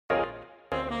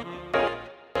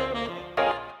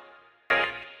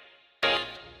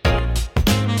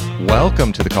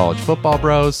Welcome to the College Football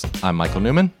Bros. I'm Michael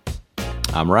Newman.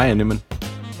 I'm Ryan Newman.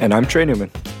 And I'm Trey Newman.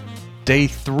 Day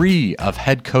 3 of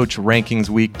Head Coach Rankings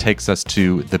Week takes us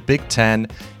to the Big Ten.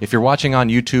 If you're watching on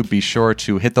YouTube, be sure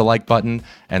to hit the like button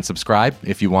and subscribe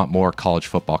if you want more college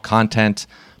football content.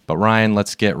 But Ryan,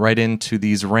 let's get right into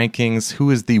these rankings. Who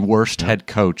is the worst head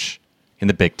coach in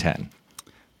the Big Ten?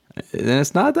 And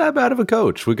it's not that bad of a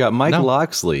coach. We got Mike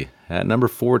Locksley at number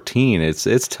 14.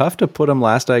 It's tough to put him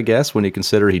last, I guess, when you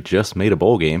consider he just made a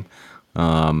bowl game.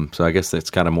 So I guess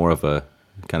that's kind of more of a,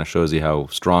 kind of shows you how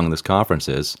strong this conference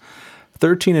is.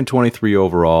 13-23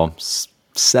 overall,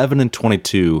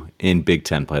 7-22 in Big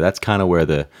Ten play. That's kind of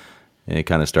where it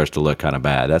kind of starts to look kind of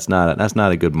bad. That's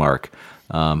not a good mark.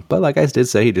 But like I did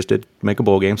say, he just did make a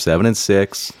bowl game,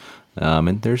 7-6.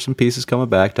 And there's some pieces coming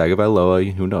back.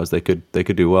 Tagovailoa, who knows? They could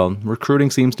do well. Recruiting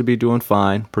seems to be doing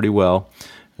fine, pretty well.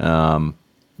 But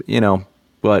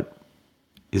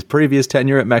his previous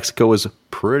tenure at Mexico was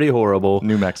pretty horrible.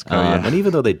 New Mexico, yeah. And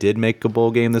even though they did make a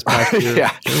bowl game this past year,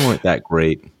 they weren't that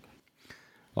great.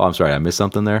 Oh, I'm sorry, I missed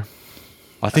something there.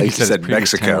 I think you said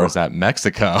Mexico. Was at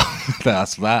Mexico.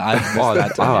 That's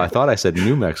that. I thought I said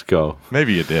New Mexico.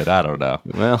 Maybe you did. I don't know.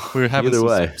 Well, we're having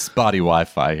some spotty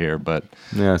Wi-Fi here, but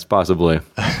yeah, it's possibly.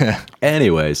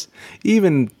 Anyways,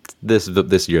 even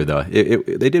this year though,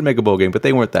 they did make a bowl game, but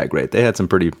they weren't that great. They had some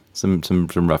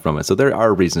rough moments. So there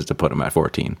are reasons to put them at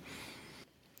 14.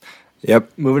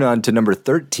 Yep. Moving on to number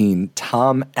 13,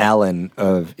 Tom Allen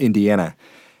of Indiana.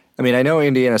 I mean, I know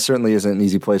Indiana certainly isn't an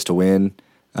easy place to win.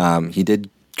 He did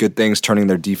good things turning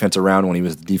their defense around when he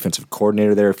was the defensive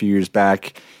coordinator there a few years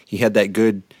back. He had that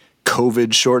good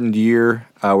COVID-shortened year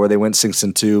where they went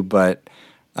 6-2, but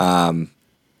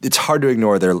it's hard to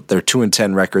ignore their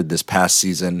 2-10 record this past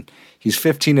season. He's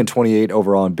 15-28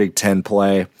 overall in Big Ten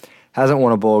play, hasn't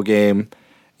won a bowl game,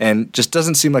 and just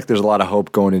doesn't seem like there's a lot of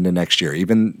hope going into next year.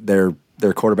 Even their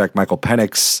quarterback, Michael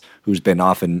Penix, who's been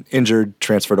often injured,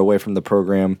 transferred away from the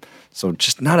program. So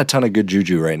just not a ton of good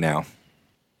juju right now.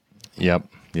 Yep.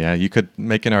 Yeah, you could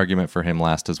make an argument for him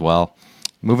last as well.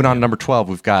 Moving on to number 12,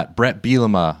 we've got Brett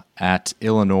Bielema at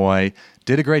Illinois.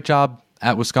 Did a great job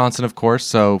at Wisconsin, of course,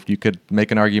 so you could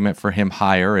make an argument for him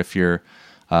higher if you're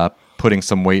putting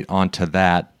some weight onto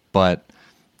that. But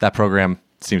that program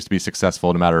seems to be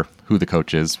successful no matter who the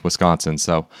coach is, Wisconsin.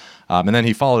 So, and then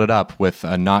he followed it up with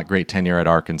a not great tenure at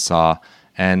Arkansas.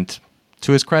 And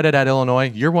to his credit at Illinois,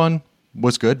 year one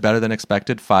was good, better than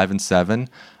expected, 5-7.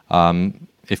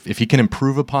 If he can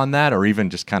improve upon that, or even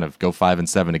just kind of go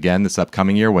 5-7 again this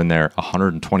upcoming year when they're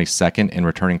 122nd in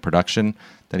returning production,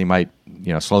 then he might,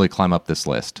 slowly climb up this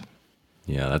list.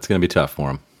 Yeah, that's going to be tough for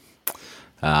him.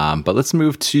 But let's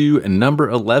move to number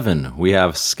 11. We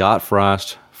have Scott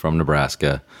Frost from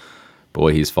Nebraska.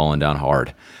 Boy, he's fallen down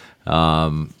hard.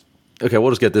 Okay,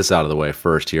 we'll just get this out of the way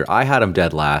first here. I had him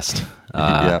dead last.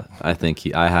 Yeah. I think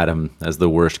I had him as the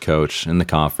worst coach in the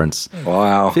conference.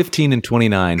 Wow.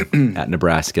 15-29 at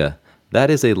Nebraska.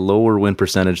 That is a lower win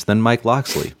percentage than Mike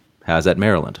Locksley has at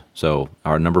Maryland. So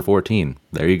our number 14.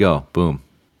 There you go. Boom.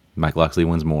 Mike Locksley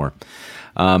wins more.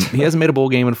 He hasn't made a bowl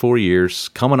game in 4 years.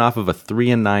 Coming off of a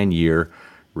 3-9 year.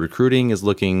 Recruiting is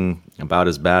looking about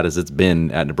as bad as it's been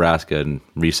at Nebraska in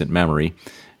recent memory.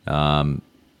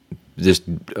 Just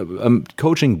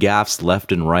coaching gaffes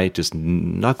left and right, just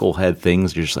knucklehead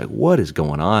things. You're just like, what is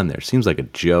going on there? Seems like a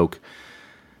joke.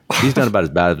 He's done about as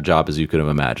bad of a job as you could have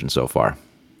imagined so far.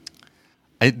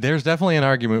 There's definitely an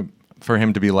argument for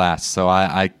him to be last, so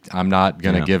I'm not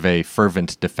going to give a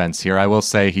fervent defense here. I will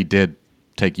say he did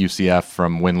take UCF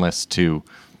from winless to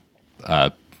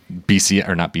BC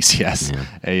or not BCS.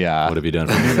 Yeah. What have you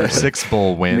done? A 6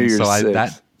 bowl win. So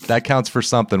that counts for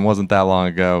something. Wasn't that long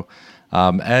ago.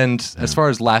 As far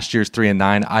as last year's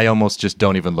 3-9, I almost just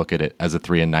don't even look at it as a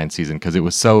 3-9 season because it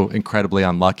was so incredibly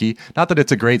unlucky. Not that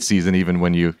it's a great season, even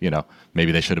when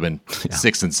maybe they should have been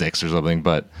 6-6 or something.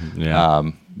 But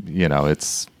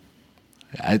it's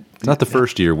not the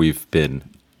first year we've been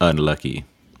unlucky,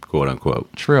 quote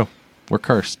unquote. True, we're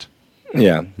cursed.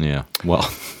 Yeah.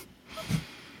 Well.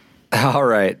 All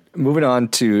right, moving on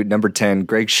to number 10,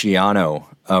 Greg Schiano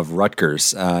of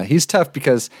Rutgers. He's tough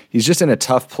because he's just in a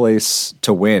tough place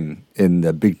to win in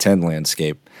the Big Ten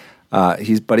landscape.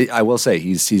 I will say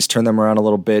he's turned them around a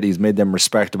little bit. He's made them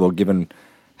respectable given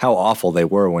how awful they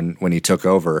were when he took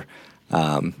over.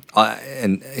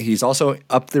 And he's also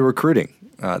upped the recruiting.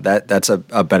 That's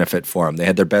a benefit for him. They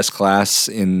had their best class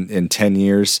in 10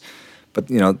 years. But,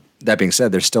 that being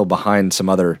said, they're still behind some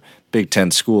other Big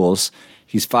Ten schools.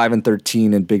 He's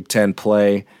 5-13 in Big Ten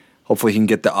play. Hopefully he can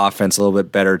get the offense a little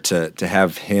bit better to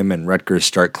have him and Rutgers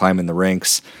start climbing the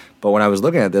ranks. But when I was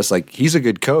looking at this, he's a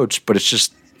good coach, but it's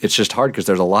it's just hard because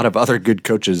there's a lot of other good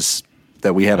coaches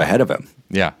that we have ahead of him.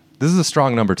 Yeah, this is a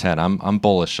strong number 10. I'm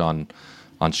bullish on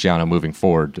Schiano moving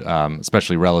forward,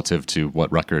 especially relative to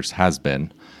what Rutgers has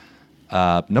been.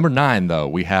 Number 9, though,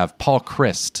 we have Paul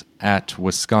Chryst at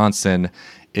Wisconsin.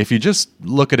 If you just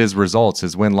look at his results,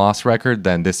 his win-loss record,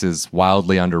 then this is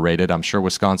wildly underrated. I'm sure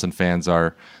Wisconsin fans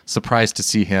are surprised to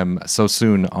see him so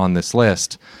soon on this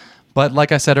list. But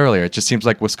like I said earlier, it just seems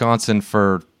like Wisconsin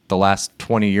for the last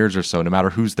 20 years or so, no matter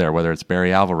who's there, whether it's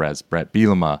Barry Alvarez, Brett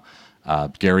Bielema,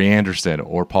 Gary Anderson,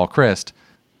 or Paul Chryst,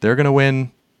 they're going to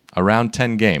win around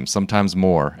 10 games, sometimes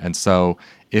more. And so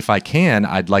if I can,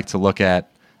 I'd like to look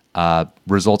at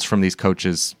results from these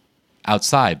coaches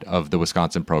outside of the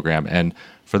Wisconsin program. And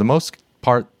for the most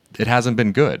part, it hasn't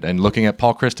been good. And looking at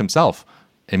Paul Chryst himself,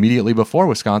 immediately before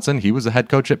Wisconsin, he was a head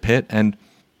coach at Pitt and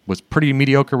was pretty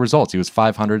mediocre results. He was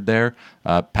 500 there.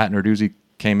 Pat Narduzzi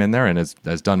came in there and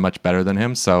has done much better than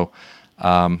him. So,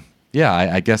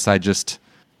 I guess I just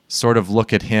sort of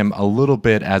look at him a little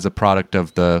bit as a product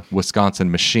of the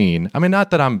Wisconsin machine. I mean, not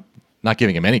that I'm not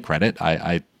giving him any credit.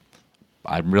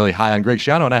 I'm really high on Greg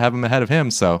Schiano, and I have him ahead of him.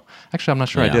 So actually, I'm not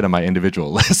sure I did on my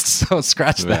individual list. So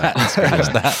scratch that.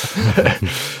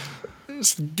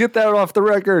 Just get that off the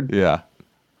record. Yeah,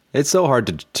 it's so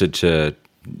hard to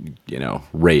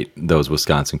rate those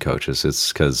Wisconsin coaches.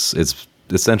 It's because it's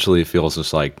essentially feels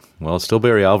just like, well, it's still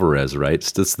Barry Alvarez, right?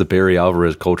 It's the Barry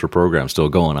Alvarez culture program still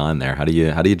going on there. How do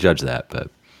you judge that?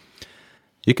 But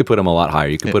you could put him a lot higher.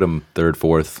 You could put him third,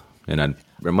 fourth, and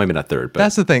or maybe not third. But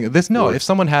that's the thing. If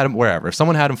someone had him wherever, if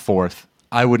someone had him fourth,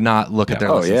 I would not look at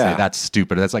their list and say that's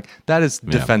stupid. That's like that is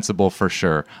defensible for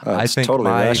sure. I think totally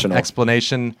my rational.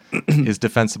 Explanation is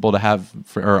defensible to have,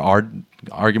 or our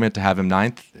argument to have him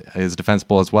ninth is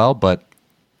defensible as well. But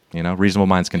reasonable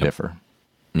minds can differ.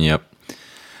 Yep.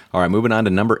 All right, moving on to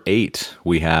number 8,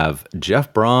 we have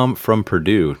Jeff Brom from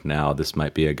Purdue. Now, this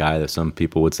might be a guy that some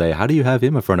people would say, how do you have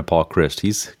him in front of Paul Chryst?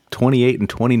 He's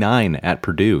 28-29 at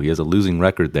Purdue. He has a losing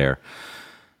record there.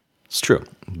 It's true,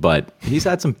 but he's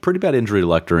had some pretty bad injury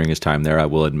luck during his time there, I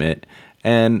will admit.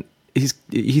 And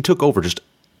he took over just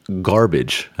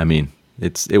garbage. I mean,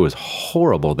 it was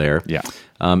horrible there. Yeah.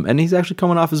 And he's actually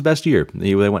coming off his best year.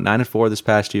 They went 9-4 this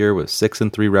past year with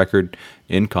 6-3 record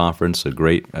in conference. A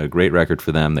great record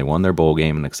for them. They won their bowl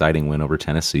game, an exciting win over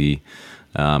Tennessee.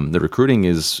 The recruiting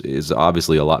is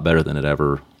obviously a lot better than it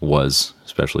ever was,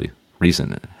 especially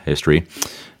recent history.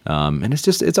 And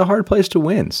it's a hard place to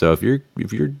win. So if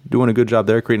you're doing a good job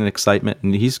there, creating excitement,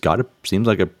 and seems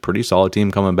like a pretty solid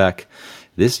team coming back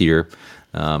this year.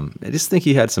 I just think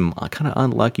he had some kind of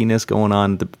unluckiness going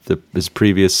on his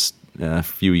previous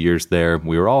few years there.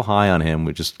 We were all high on him.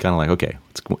 We just kind of like, okay,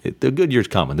 the good year's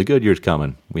coming. The good year's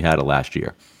coming. We had it last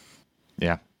year.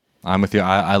 Yeah, I'm with you.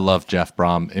 I love Jeff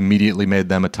Brom. Immediately made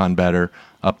them a ton better,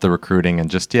 up the recruiting,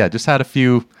 and just had a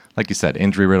few, like you said,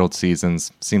 injury-riddled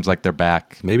seasons. Seems like they're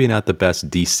back. Maybe not the best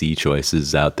DC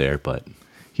choices out there, but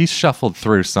he's shuffled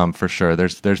through some for sure.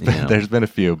 There's been a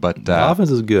few, but the offense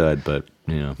is good, but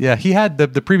yeah, he had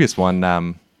the previous one.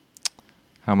 How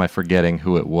am I forgetting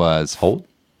who it was? Holt?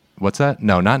 What's that?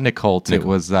 No, not Nick Holt. It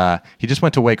was he just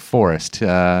went to Wake Forest.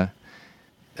 I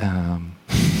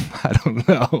don't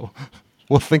know.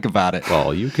 We'll think about it.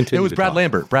 Well, you continue. It was Brad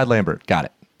Lambert. Brad Lambert. Got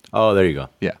it. Oh, there you go.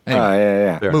 Yeah.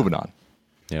 Anyway, yeah. Moving on.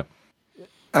 Yep.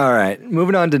 All right,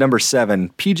 moving on to number 7,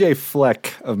 PJ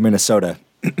Fleck of Minnesota.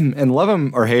 And love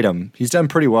him or hate him, he's done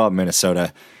pretty well at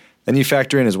Minnesota. Then you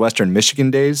factor in his Western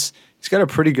Michigan days, he's got a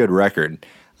pretty good record.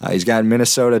 He's gotten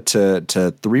Minnesota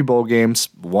to 3 bowl games,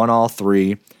 won all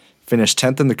 3, finished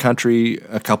 10th in the country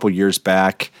a couple years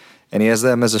back, and he has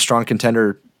them as a strong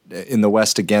contender in the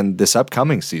West again this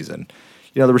upcoming season.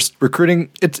 The recruiting,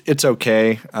 it's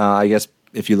okay. I guess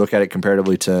if you look at it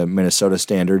comparatively to Minnesota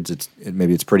standards,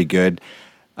 maybe it's pretty good.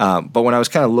 But when I was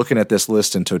kind of looking at this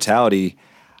list in totality,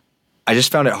 I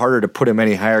just found it harder to put him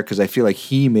any higher because I feel like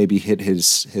he maybe hit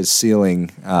his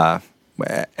ceiling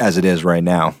as it is right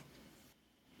now.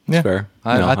 Yeah, fair.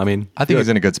 I think he's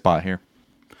in a good spot here.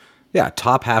 Yeah,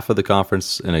 top half of the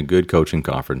conference in a good coaching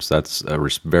conference. That's a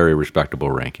very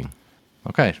respectable ranking.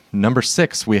 Okay, number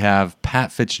 6, we have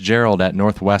Pat Fitzgerald at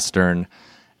Northwestern,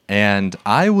 and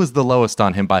I was the lowest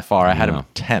on him by far. I had him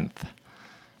 10th.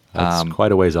 That's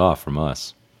quite a ways off from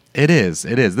us. It is.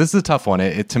 This is a tough one.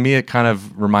 To me, it kind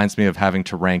of reminds me of having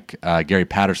to rank Gary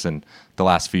Patterson the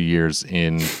last few years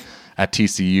at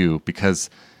TCU, because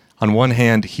on one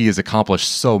hand, he has accomplished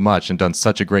so much and done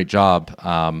such a great job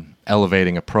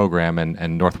elevating a program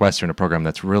and Northwestern, a program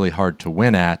that's really hard to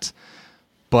win at.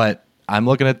 But I'm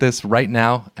looking at this right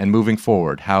now and moving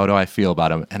forward. How do I feel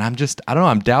about him? And I don't know,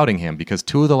 I'm doubting him because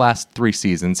 2 of the last 3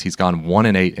 seasons, he's gone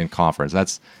 1-8 in conference.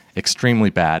 That's extremely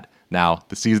bad. Now,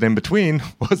 the season in between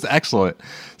was excellent.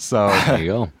 So there you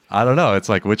go. I don't know. It's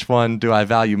like, which one do I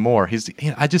value more?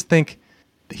 I just think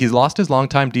he's lost his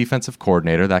longtime defensive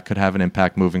coordinator. That could have an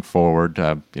impact moving forward.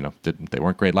 They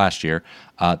weren't great last year.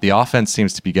 The offense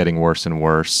seems to be getting worse and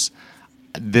worse.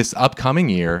 This upcoming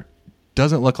year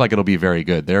doesn't look like it'll be very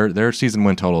good. Their season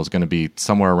win total is going to be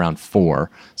somewhere around 4.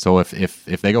 So if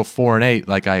they go 4-8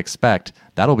 like I expect,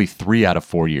 that'll be 3 out of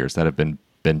 4 years that have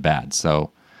been bad.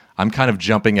 So I'm kind of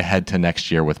jumping ahead to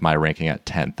next year with my ranking at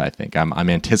 10th. I think I'm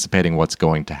anticipating what's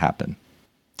going to happen.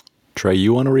 Trey,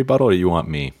 you want a rebuttal or you want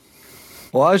me?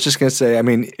 Well, I was just going to say, I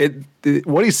mean,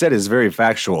 what he said is very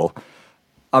factual.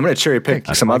 I'm going to cherry pick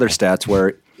some other stats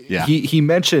where he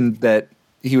mentioned that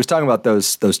he was talking about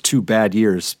those 2 bad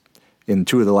years in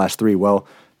 2 of the last 3. Well,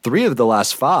 3 of the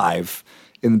last 5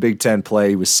 in the Big Ten play,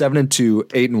 he was 7-2,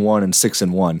 8-1, and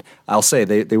 6-1. I'll say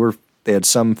they had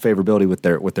some favorability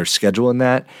with their schedule in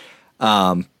that,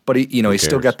 but he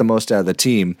still got the most out of the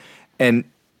team. And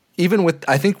even with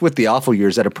the awful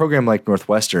years at a program like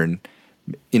Northwestern,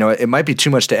 it might be too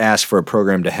much to ask for a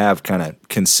program to have kind of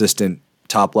consistent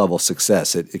top level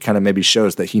success. It kind of maybe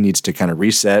shows that he needs to kind of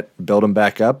reset, build him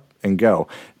back up, and go.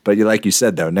 But like you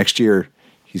said, though, next year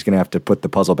he's going to have to put the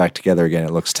puzzle back together again.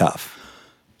 It looks tough.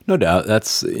 No doubt.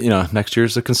 That's, next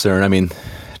year's a concern. I mean,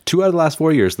 2 out of the last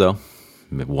 4 years, though,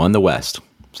 won the West.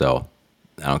 So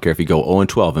I don't care if you go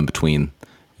 0-12 in between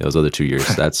those other 2 years.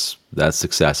 That's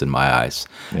success in my eyes.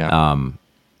 Yeah.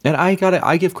 And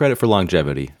I give credit for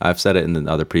longevity. I've said it in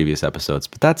the other previous episodes,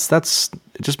 but that's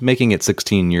just making it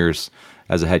 16 years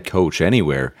as a head coach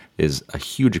anywhere is a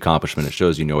huge accomplishment. It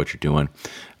shows you know what you're doing.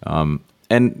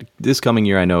 And this coming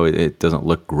year, I know it doesn't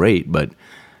look great, but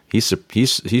he's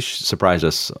surprised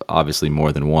us obviously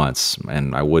more than once,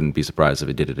 and I wouldn't be surprised if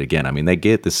it did it again. I mean, they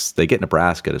get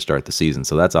Nebraska to start the season,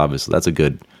 so that's a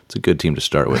good team to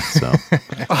start with. So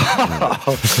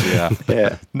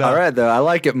yeah. No. All right, though, I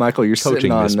like it, Michael. You're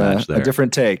sitting on a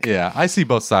different take. Yeah, I see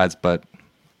both sides, but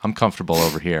I'm comfortable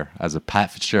over here as a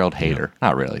Pat Fitzgerald hater.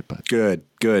 Not really, but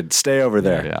good. Stay over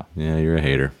there. Yeah, you're a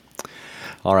hater.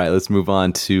 All right, let's move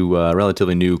on to a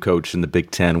relatively new coach in the Big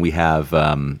Ten. We have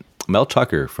Mel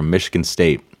Tucker from Michigan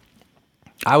State.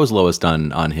 I was lowest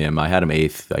on him. I had him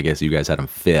 8th. I guess you guys had him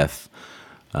 5th,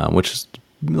 which is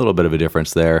a little bit of a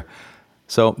difference there.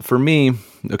 So for me,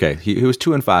 okay, he was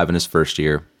 2-5 in his first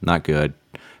year, not good.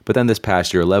 But then this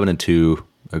past year, 11-2,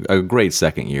 a great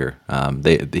second year.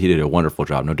 He did a wonderful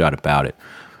job, no doubt about it.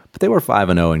 But they were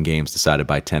 5-0 in games decided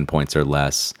by 10 points or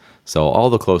less. So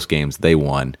all the close games they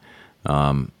won.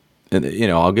 And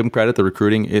I'll give him credit. The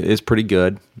recruiting is pretty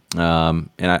good. And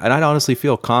I'd honestly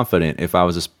feel confident if I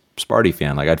was a Sparty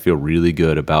fan. Like, I'd feel really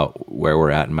good about where we're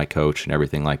at and my coach and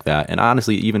everything like that. And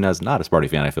honestly, even as not a Sparty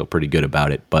fan, I feel pretty good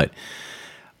about it. But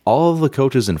all of the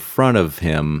coaches in front of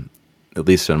him, at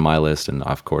least on my list and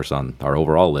of course on our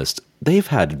overall list, they've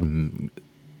had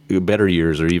better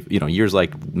years, or years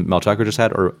like Mel Tucker just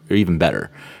had, or even better.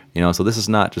 So this is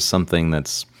not just something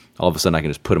that's all of a sudden I can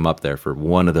just put him up there for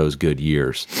one of those good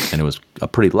years, and it was a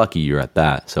pretty lucky year at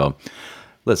that. So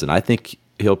listen, I think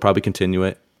he'll probably continue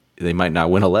it. They might not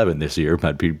win 11 this year.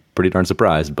 I'd be pretty darn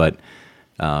surprised, but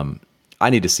I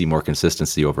need to see more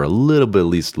consistency over a little bit, at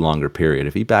least longer period.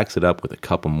 If he backs it up with a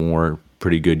couple more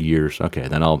pretty good years, okay,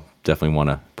 then I'll definitely want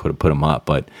to put him up.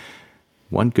 But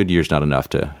one good year is not enough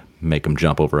to make him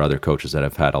jump over other coaches that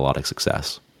have had a lot of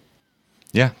success.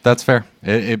 Yeah, that's fair.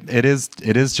 It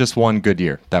is just one good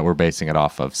year that we're basing it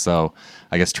off of. So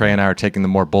I guess Trey and I are taking the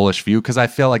more bullish view because I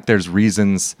feel like there's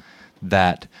reasons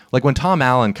that, like when Tom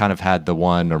Allen kind of had the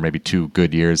 1 or maybe 2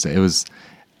 good years,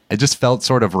 it just felt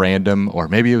sort of random, or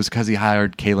maybe it was because he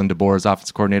hired Kalen DeBoer as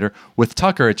offensive coordinator. With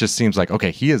Tucker, it just seems like,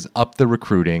 okay, he has upped the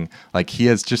recruiting. Like, he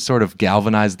has just sort of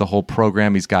galvanized the whole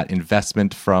program. He's got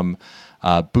investment from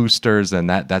boosters, and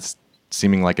that's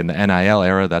seeming like in the NIL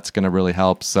era, that's going to really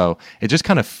help. So it just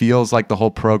kind of feels like the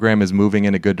whole program is moving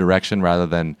in a good direction rather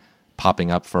than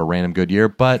popping up for a random good year.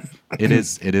 But it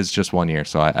is just 1 year,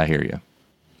 so I hear you.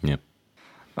 Yeah.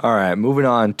 All right, moving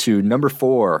on to number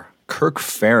 4, Kirk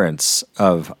Ferentz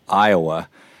of Iowa,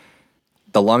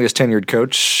 the longest tenured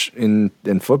coach in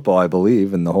football, I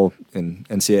believe, in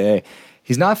NCAA.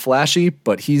 He's not flashy,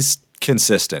 but he's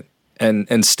consistent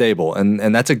and stable,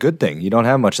 and that's a good thing. You don't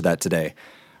have much of that today.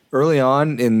 Early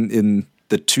on in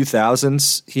the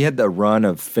 2000s, he had the run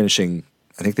of finishing,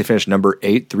 I think they finished number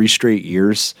 8 3 straight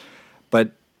years.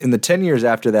 But in the 10 years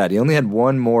after that, he only had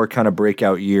one more kind of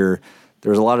breakout year. There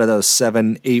was a lot of those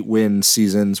 7-8 win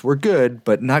seasons were good,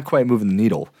 but not quite moving the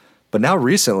needle. But now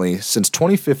recently, since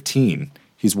 2015,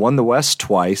 he's won the West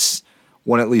twice,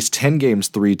 won at least 10 games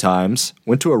 3 times,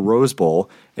 went to a Rose Bowl,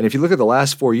 and if you look at the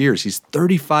last 4 years, he's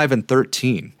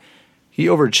 35-13. He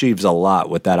overachieves a lot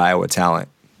with that Iowa talent.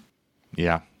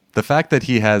 Yeah. The fact that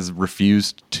he has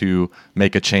refused to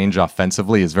make a change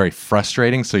offensively is very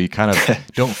frustrating. So you kind of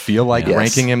don't feel like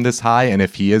ranking him this high. And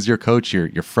if he is your coach,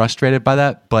 you're frustrated by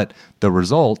that. But the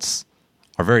results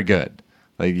are very good.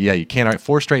 Like, yeah, you can't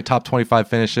 4 straight top 25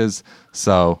 finishes.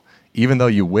 So even though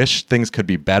you wish things could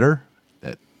be better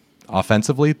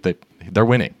offensively, they're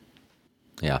winning.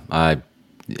 Yeah, I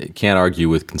can't argue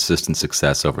with consistent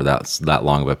success over that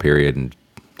long of a period, and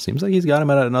seems like he's got him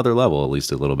at another level, at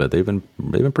least a little bit. They've been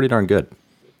pretty darn good.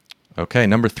 Okay,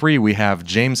 number 3, we have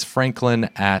James Franklin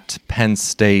at Penn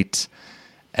State,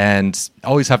 and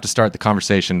always have to start the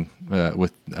conversation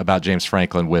about James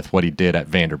Franklin with what he did at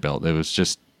Vanderbilt. It was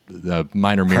just a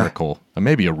minor miracle,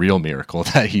 maybe a real miracle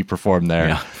that he performed there.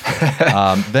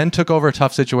 Yeah. Then took over a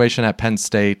tough situation at Penn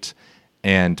State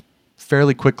and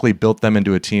fairly quickly built them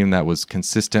into a team that was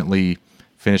consistently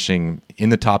finishing in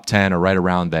the top 10 or right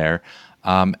around there.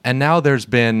 And now there's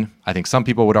been, I think some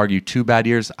people would argue 2 bad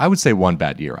years. I would say 1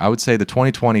 bad year. I would say the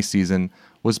 2020 season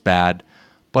was bad,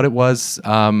 but it was,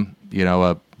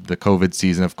 the COVID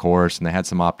season, of course, and they had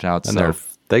some opt-outs. And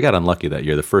they got unlucky that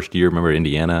year. The first year, remember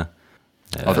Indiana?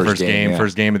 The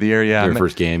first game of the year, yeah. Their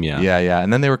first game, yeah. Yeah.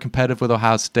 And then they were competitive with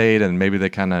Ohio State, and maybe they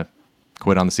kind of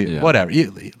quit on the season. Yeah. Whatever.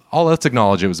 Let's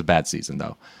acknowledge it was a bad season,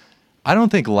 though. I don't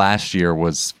think last year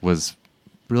was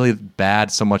really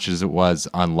bad so much as it was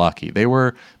unlucky. They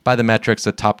were, by the metrics,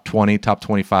 a top 20, top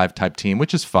 25 type team,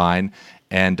 which is fine,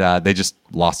 and they just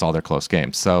lost all their close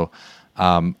games. So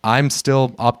I'm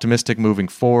still optimistic moving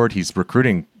forward. He's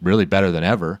recruiting really better than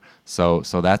ever, so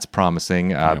that's promising.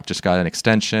 Just got an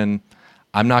extension.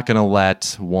 I'm not going to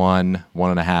let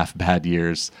 1.5 bad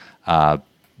years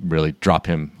really drop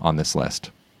him on this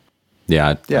list.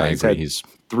 Yeah, I agree. He's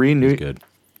good.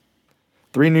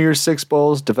 3 New Year's Six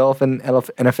Bowls, developing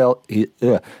NFL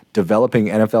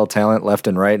talent left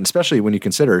and right, and especially when you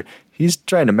consider he's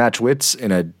trying to match wits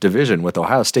in a division with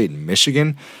Ohio State and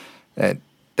Michigan.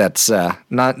 That's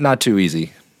not too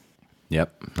easy.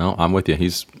 Yep. No, I'm with you.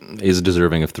 He's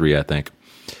deserving of 3, I think.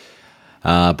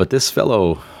 But this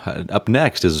fellow up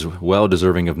next is well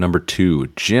deserving of number 2,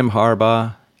 Jim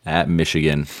Harbaugh at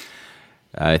Michigan.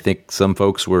 I think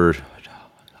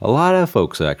a lot of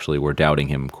folks actually were doubting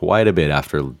him quite a bit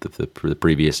after the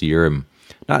previous year. And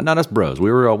not us bros.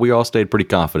 We all stayed pretty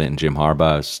confident in Jim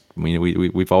Harbaugh.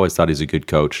 We've always thought he's a good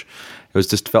coach. It was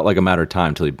just felt like a matter of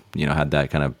time till he had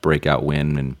that kind of breakout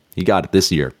win, and he got it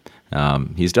this year.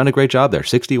 He's done a great job there.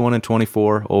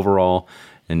 61-24 overall.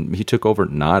 And he took over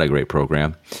not a great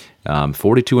program,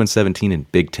 42-17 in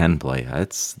Big Ten play.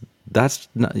 That's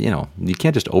not, you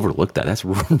can't just overlook that. That's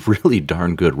a really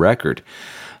darn good record.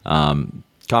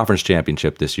 Conference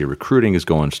championship this year. Recruiting is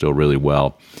going still really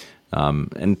well.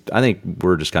 And I think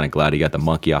we're just kind of glad he got the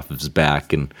monkey off of his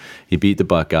back and he beat the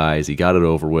Buckeyes. He got it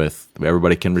over with.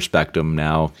 Everybody can respect him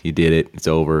now. He did it. It's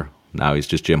over. Now he's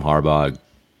just Jim Harbaugh,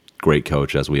 great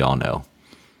coach, as we all know.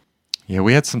 Yeah,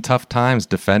 we had some tough times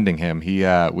defending him.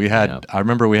 I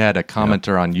remember we had a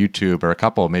commenter on YouTube, or a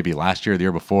couple, maybe last year or the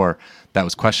year before, that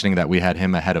was questioning that we had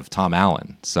him ahead of Tom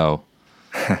Allen. So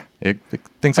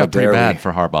things got pretty bad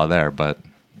for Harbaugh there, but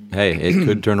hey, it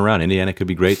could turn around. Indiana could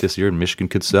be great this year, and Michigan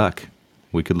could suck.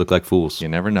 We could look like fools. You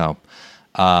never know.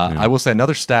 I will say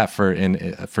another stat for Jim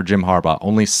Harbaugh: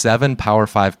 only 7 Power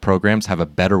 5 programs have a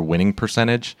better winning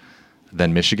percentage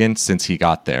than Michigan since he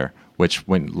got there. Which,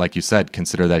 when, like you said,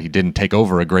 consider that he didn't take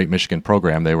over a great Michigan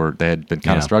program. They had been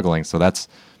kind of struggling, so that's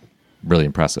really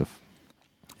impressive.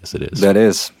 Yes, it is. That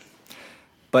is.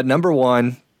 But number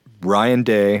 1, Ryan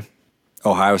Day,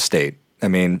 Ohio State. I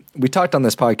mean, we talked on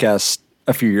this podcast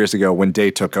a few years ago when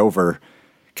Day took over,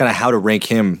 kind of how to rank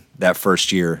him that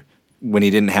first year when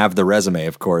he didn't have the resume,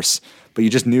 of course. But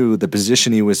you just knew the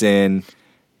position he was in,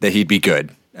 that he'd be good.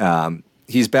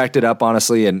 He's backed it up,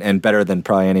 honestly, and better than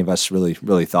probably any of us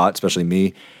really thought, especially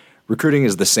me. Recruiting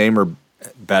is the same or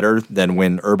better than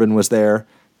when Urban was there.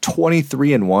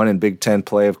 23-1 in Big Ten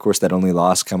play. Of course, that only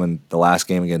loss coming the last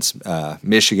game against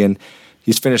Michigan.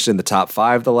 He's finished in the top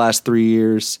 5 the last 3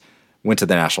 years, went to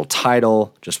the national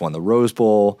title, just won the Rose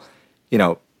Bowl.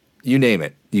 You name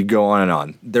it. You go on and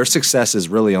on. Their success is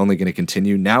really only going to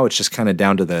continue. Now it's just kind of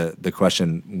down to the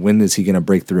question, when is he going to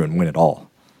break through and win it all?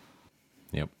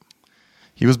 Yep.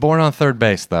 He was born on third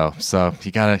base, though, so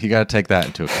you gotta take that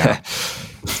into account.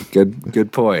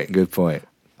 Good point. Good point.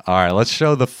 All right, let's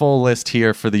show the full list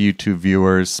here for the YouTube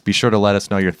viewers. Be sure to let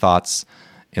us know your thoughts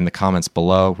in the comments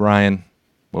below. Ryan,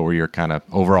 What were your kind of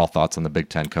overall thoughts on the Big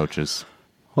Ten coaches?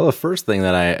 Well, the first thing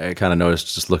that I kind of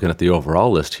noticed just looking at the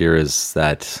overall list here is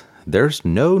that there's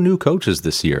no new coaches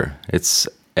this year.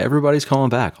 Everybody's calling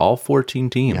back, all 14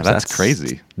 teams. Yeah, that's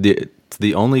crazy. It's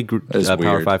the only Power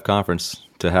weird. 5 conference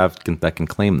to have that can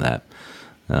claim that,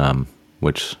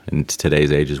 which in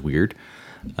today's age is weird.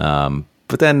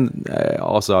 But then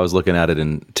also I was looking at it,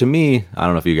 and to me, I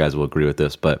don't know if you guys will agree with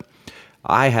this, but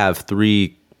I have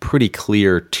 3 pretty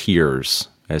clear tiers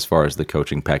as far as the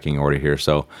coaching pecking order here.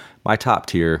 So my top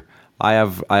tier, I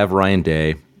have Ryan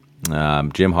Day,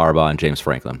 Jim Harbaugh, and James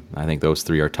Franklin. I think those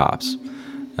 3 are tops.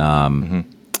 Then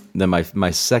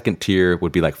my second tier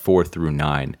would be like 4 through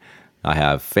 9. I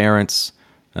have Ferentz,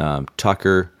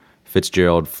 Tucker,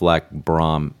 Fitzgerald, Fleck,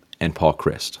 Brom, and Paul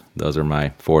Chryst. Those are my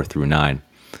 4 through 9.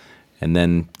 And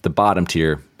then the bottom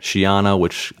tier, Schiano,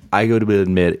 which I would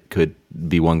admit could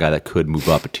be one guy that could move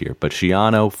up a tier. But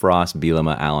Schiano, Frost,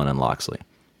 Bielema, Allen, and Loxley.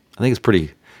 I think it's pretty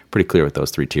clear with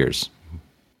those 3 tiers.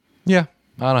 Yeah,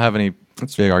 I don't have any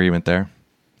big argument there.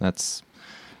 That's,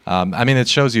 I mean, it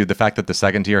shows you the fact that the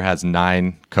second tier has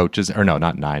 9 coaches, or no,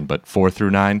 not 9, but 4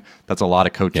 through 9. That's a lot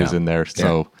of coaches in there.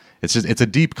 So it's a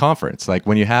deep conference. Like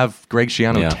when you have Greg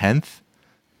Schiano 10th,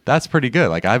 that's pretty good.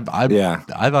 Like I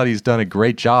thought he's done a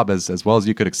great job as well as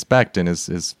you could expect in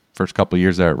his first couple of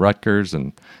years there at Rutgers,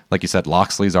 and like you said,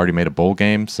 Loxley's already made a bowl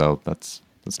game, so that's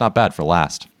not bad for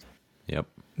last. Yep.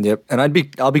 And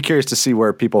I'll be curious to see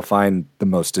where people find the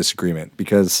most disagreement,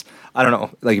 because I don't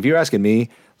know. Like if you're asking me,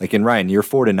 like in Ryan, your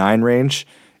 4 to 9 range,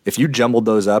 if you jumbled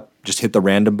those up, just hit the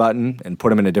random button and put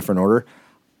them in a different order,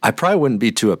 I probably wouldn't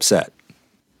be too upset.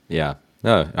 Yeah.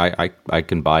 No, I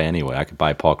can buy anyway. I could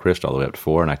buy Paul Chryst all the way up to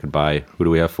 4, and I could buy, who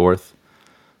do we have 4th?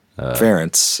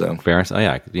 Ferentz. So. Ferentz. Oh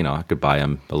yeah, I could buy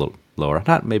him a little lower.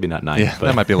 Maybe not 9. Yeah, but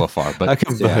that might be a little far, but I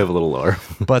could buy him a little lower.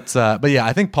 but yeah,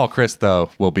 I think Paul Chryst though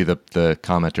will be the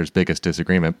commenter's biggest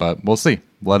disagreement. But we'll see.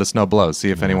 Let us know below. See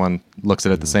if anyone looks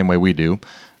at it the same way we do.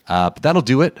 But that'll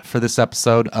do it for this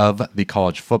episode of the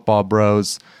College Football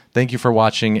Bros. Thank you for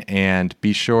watching, and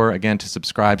be sure, again, to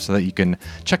subscribe so that you can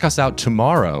check us out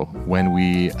tomorrow when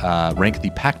we rank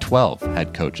the Pac-12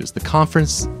 head coaches, the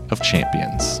Conference of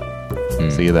Champions.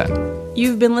 See you then.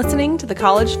 You've been listening to the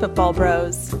College Football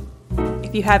Bros.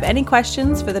 If you have any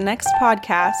questions for the next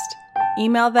podcast,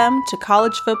 email them to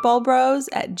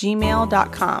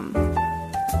collegefootballbros@gmail.com.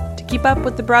 To keep up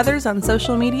with the brothers on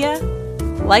social media,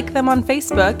 like them on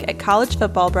Facebook at College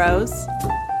Football Bros,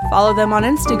 follow them on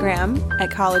Instagram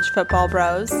at College Football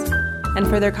Bros, and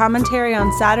for their commentary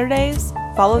on Saturdays,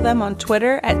 follow them on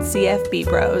Twitter at CFB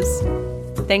Bros.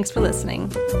 Thanks for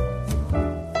listening.